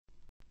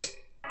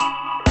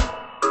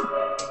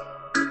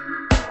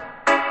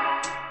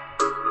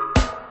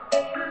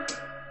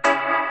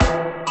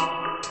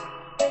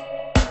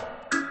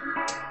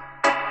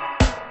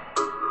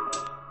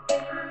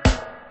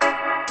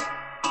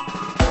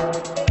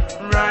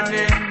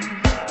running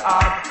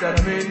after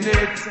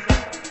minute.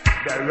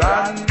 They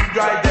run,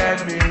 drive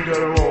them in the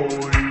hole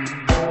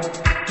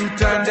to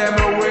turn them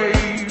away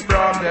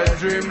from the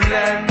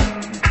dreamland.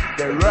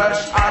 They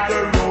rush at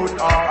the road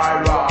of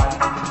Iran.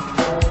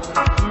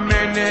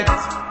 Minute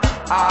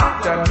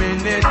after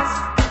minute,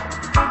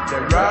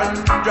 they run,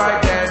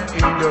 drive them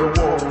in the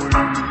hole.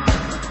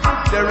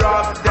 They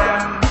rob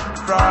them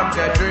from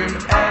the dream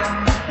end.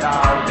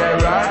 Now they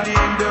run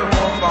in the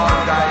home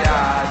of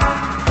Zion.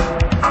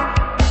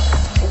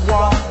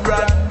 One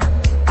run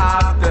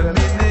after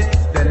minute,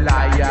 the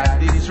liar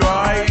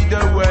destroy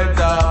the words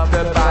of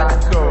the bad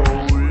soul.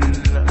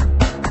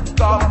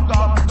 Come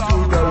to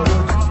the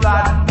root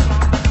plan,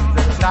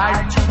 the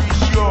time to be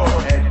sure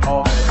and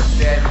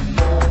understand.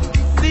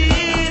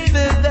 See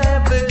the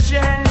devil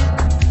chant,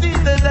 see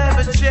the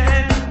devil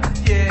chant,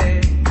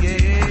 yeah, yeah.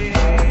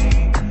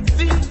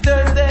 See the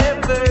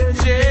devil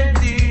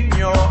chant in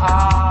your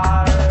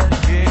heart,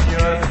 in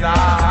your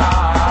soul.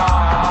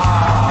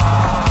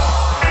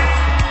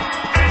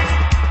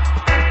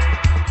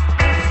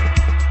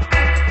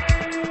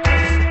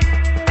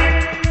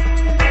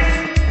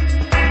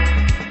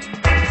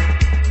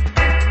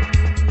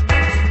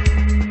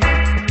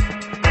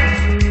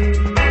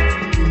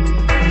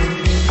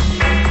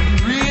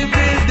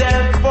 Rebuild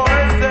them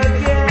force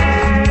again.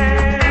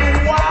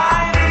 Why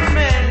the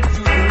men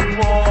to the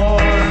war?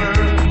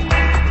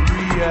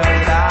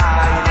 Realize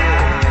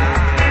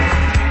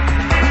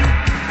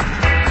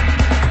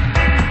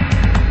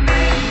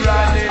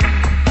running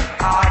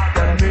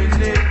after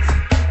minute.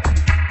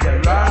 They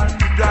run,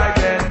 drive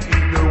them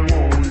in the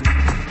wall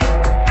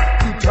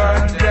to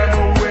turn them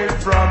away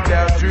from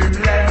their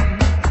dreamland.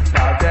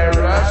 Now they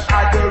rush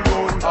at the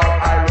road of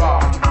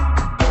Iran.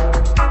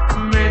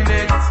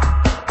 Minute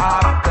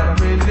after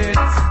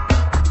minute,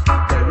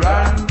 they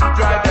run,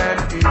 drive them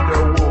in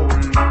the wall.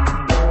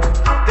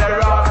 They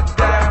rob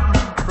them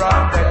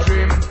from their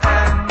dream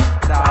end.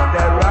 Now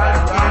they run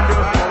in the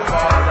hope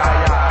of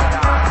Zion.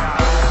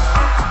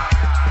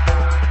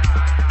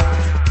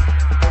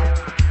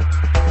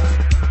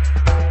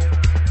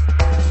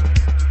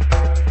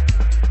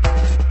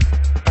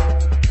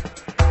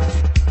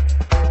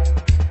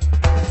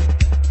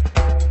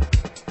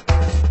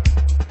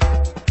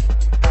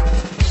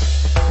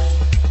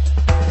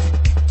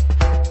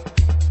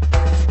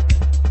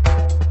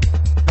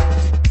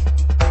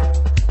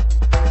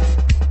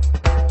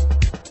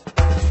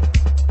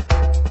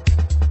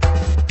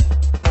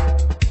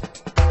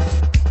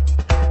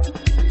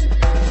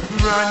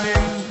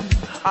 Running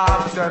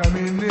after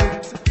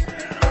minute,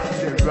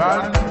 they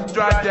run,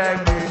 drive them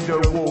in the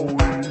hole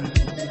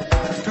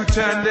to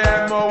turn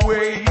them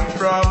away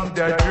from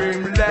their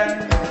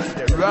dreamland.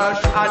 They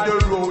rush at the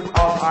road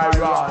of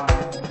Iran.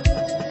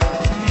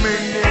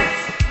 Minute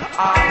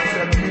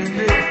after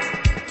minute,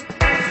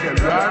 they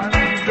run,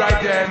 drive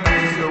them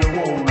in the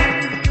hole.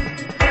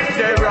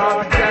 They rob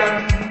them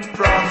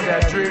from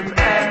their dream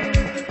end.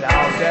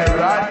 Now they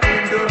run